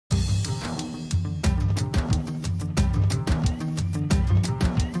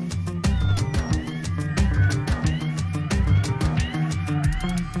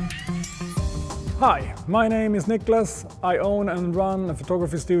Hi, my name is Nilcas. I own and run a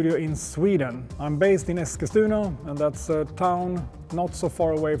photography studio in Sweden. I'm based in Eskilstuna, and that's a town not so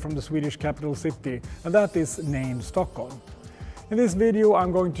far away from the Swedish capital city, and that is named Stockholm. In this video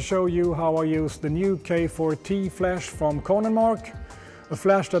I'm going to show you how I use the new K4T flash from Cononmk, a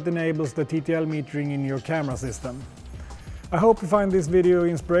flash that enables the TTL metering in your camera system. I hope you find this video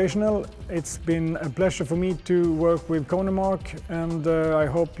inspirational. It's been a pleasure for me to work with Cononmk, and I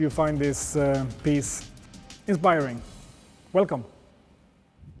hope you find this piece inspiring. Welcome!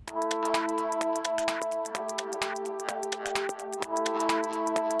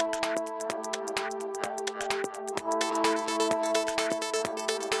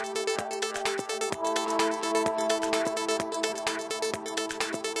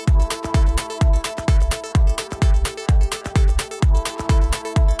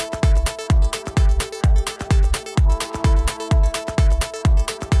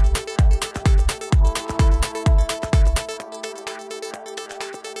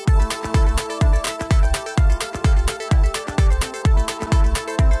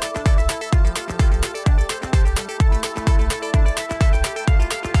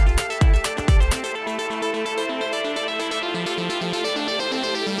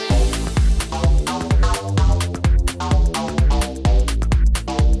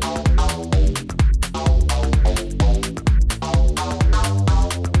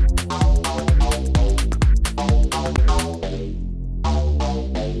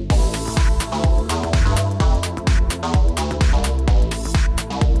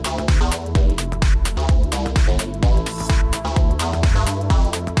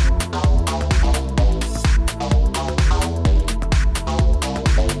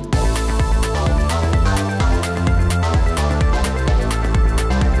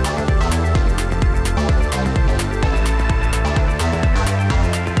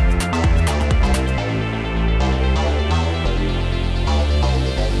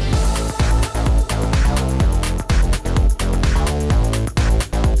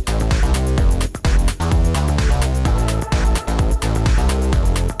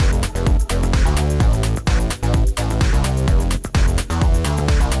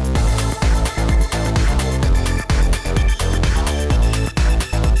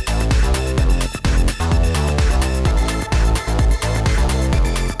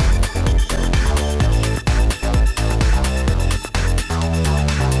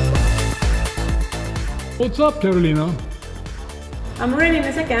 What's up, Carolina? I'm ready in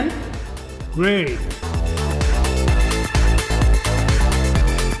a second. Great.